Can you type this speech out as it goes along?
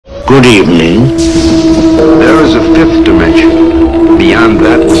Good evening. There is a fifth dimension, beyond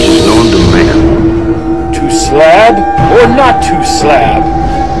that which is known to man. To slab or not to slab?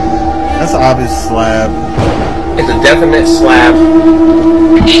 That's obvious. Slab. It's a definite slab.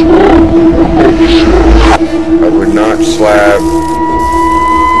 But we're not slab.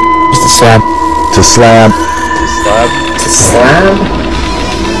 It's a slab. It's a slab. Slab. To slab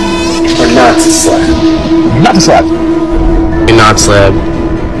or not to slab? Not a slab. You're not slab.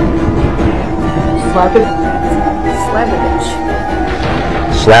 Slab it. Slab it, bitch.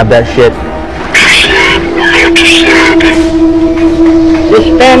 Slab that shit. This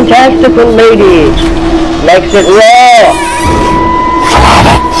fantastical lady likes it raw.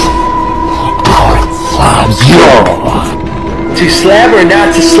 To slab or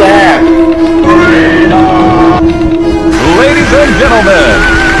not to slab? Ladies and gentlemen,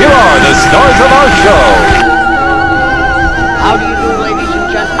 here are the stars of our show. How do you do, ladies and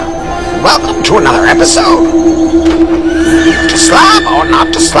gentlemen? Welcome to another episode. To slab or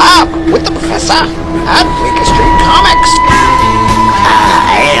not to slab with the professor at Bleecker Street Comics.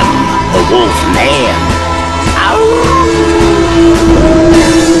 I am the Wolf Man.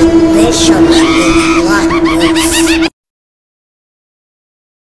 This show must be a lot of wolves.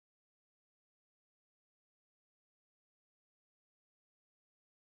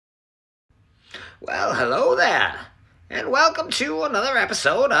 Well, hello there, and welcome to another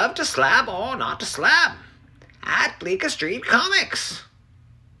episode of To Slab or Not to Slab at Bleecker Street Comics.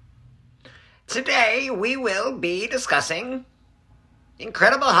 Today we will be discussing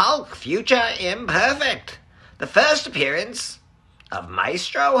Incredible Hulk, Future Imperfect, the first appearance of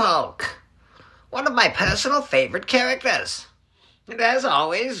Maestro Hulk, one of my personal favorite characters. And as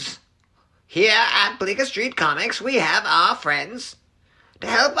always, here at Bleecker Street Comics, we have our friends to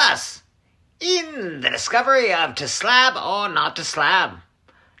help us in the discovery of To Slab or Not to Slab.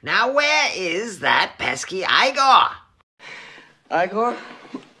 Now, where is that pesky Igor? Igor?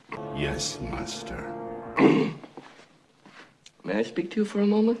 Yes, master. May I speak to you for a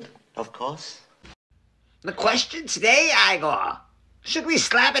moment? Of course. The question today, Igor. Should we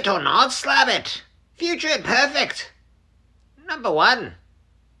slab it or not slab it? Future Imperfect. Number 1.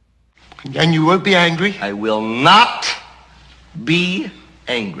 And you won't be angry? I will not be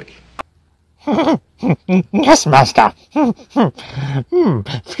angry. Yes, master.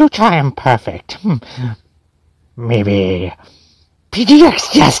 Future imperfect. Maybe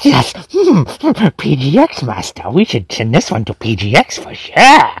PGX, yes. PGX, master. We should send this one to PGX for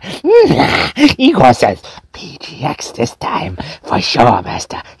sure. Igor says, PGX this time. For sure,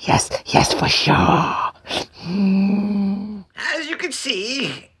 master. Yes, for sure. As you can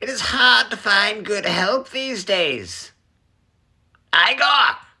see, it is hard to find good help these days.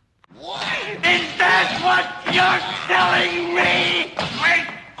 Igor! Is that what you're telling me?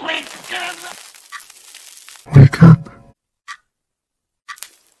 Wake up.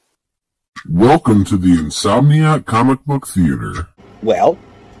 Welcome to the Insomniac Comic Book Theater. Well,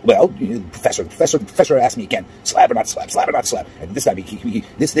 the professor asked me again, slab or not slab, and this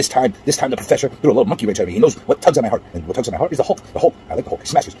time this time the professor threw a little monkey wrench at me. He knows what tugs at my heart, and what tugs at my heart is the Hulk. I like the Hulk. He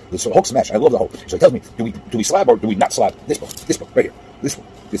smashes. So Hulk smash. I love the Hulk. So he tells me, do we slab or do we not slab this book right here? This one,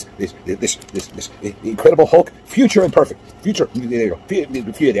 this Incredible Hulk, Future Imperfect. Future, there you go. Future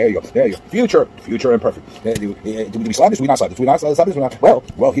Imperfect. Do we slab this? Do we not slab this? Do we not slab this? Well,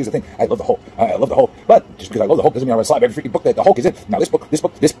 here's the thing. I love the Hulk. But just because I love the Hulk doesn't mean I'm going to slab every freaking book that the Hulk is in. Now this book is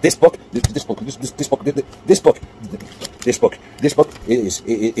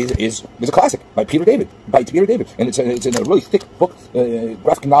a classic by Peter David. And it's in a really thick book,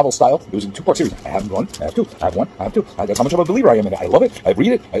 graphic novel style. It was in 2-part series. I have one. I have two. That's how much of a believer I am in it. I love it. I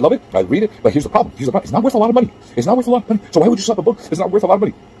read it. But here's the problem. It's not worth a lot of money. So why would you slap a book that's not worth a lot of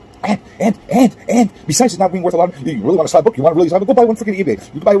money? And besides it not being worth a lot, you really want to slab a book, go buy one freaking eBay.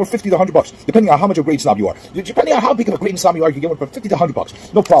 You can buy one $50 to $100, depending on how much of a grade snob you are. Depending on how big of a grade snob you are, you can get one for $50 to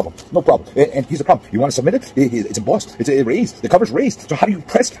 $100. No problem. And here's the problem. You want to submit it? It's embossed. It's raised. The cover's raised. So how do you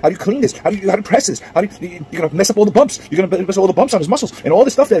press? How do you clean this? How do you press this? You're going to mess up all the bumps. You're going to mess up all the bumps on his muscles and all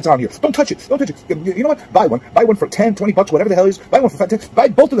this stuff that's on here. Don't touch it. You know what? Buy one for $10, $20, whatever the hell it is. Buy one for $10. Buy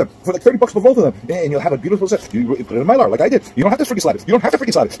both of them for like $30 for both of them, and you'll have a beautiful set. You put it in Mylar like I did. You don't have to freaking slab it. You don't have to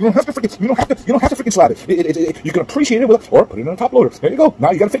freaking slab it. You can appreciate it or put it in a top loader. There you go.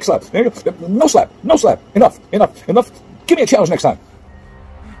 Now you got a fixed slab. There you go. No slab. Enough. Give me a challenge next time.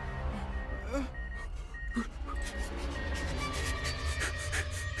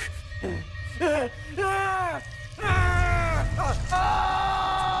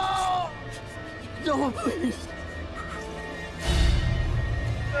 No, please.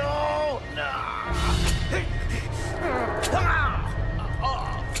 No.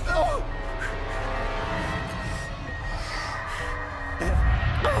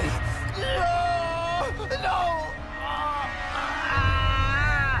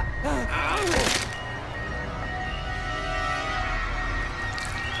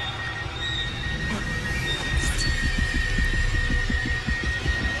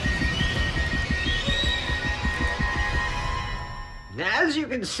 as you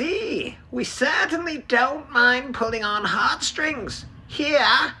can see, we certainly don't mind pulling on heartstrings here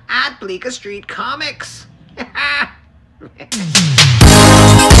at Bleecker Street Comics. Bleecker,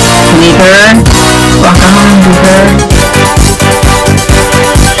 rock on, Bleecker.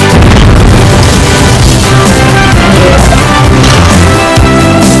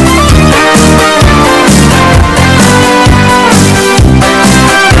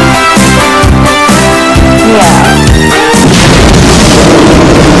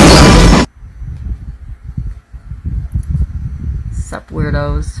 Sup,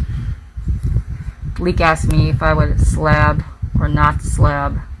 weirdos. Bleak asked me if I would slab or not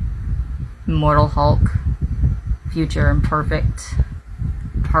slab Immortal Hulk, Future Imperfect,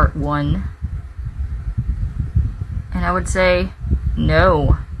 Part 1. And I would say,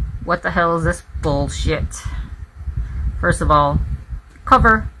 no. What the hell is this bullshit? First of all,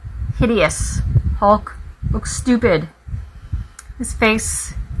 cover, hideous. Hulk looks stupid. His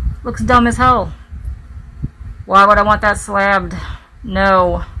face looks dumb as hell. Why would I want that slabbed?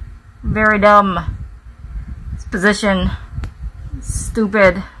 No. Very dumb. His position,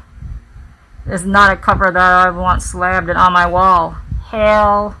 stupid. Is not a cover that I want slabbed and on my wall.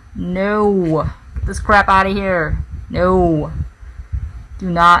 Hell no. Get this crap out of here. No.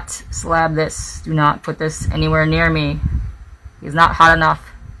 Do not slab this. Do not put this anywhere near me. He's not hot enough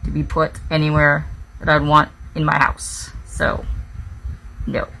to be put anywhere that I'd want in my house. So,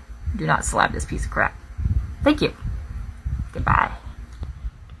 no. Do not slab this piece of crap. Thank you. Goodbye.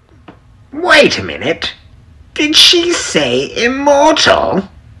 Wait a minute. Did she say immortal?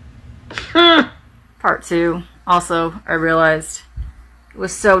 Part 2. Also, I realized it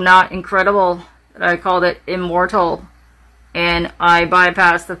was so not incredible that I called it immortal. And I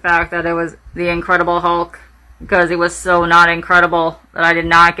bypassed the fact that it was the Incredible Hulk because it was so not incredible that I did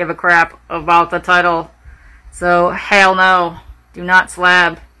not give a crap about the title. So, hell no. Do not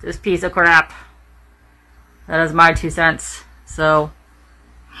slab this piece of crap. That is my 2 cents. So,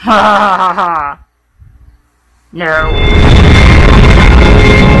 ha ha ha. No.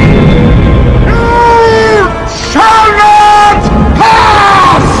 Shall not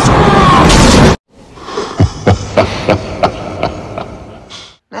pass!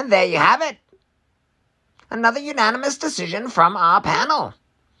 And there you have it. Another unanimous decision from our panel.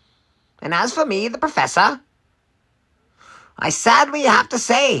 And as for me, the professor, I sadly have to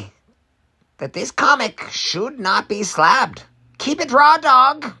say that this comic should not be slabbed. Keep it raw,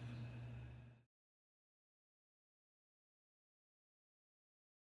 dog.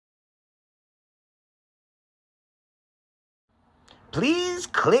 Please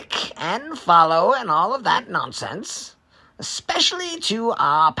click and follow and all of that nonsense, especially to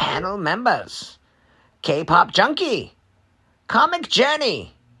our panel members, K-Pop Junkie, Comic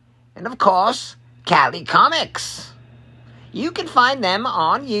Journey, and of course, Cali Comics. You can find them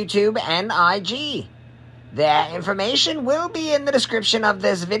on YouTube and IG. Their information will be in the description of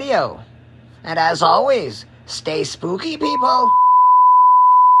this video. And as always, stay spooky, people.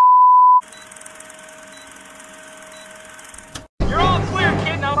 You're all clear,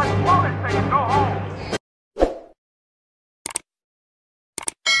 kid. Now let's blow this thing and go home.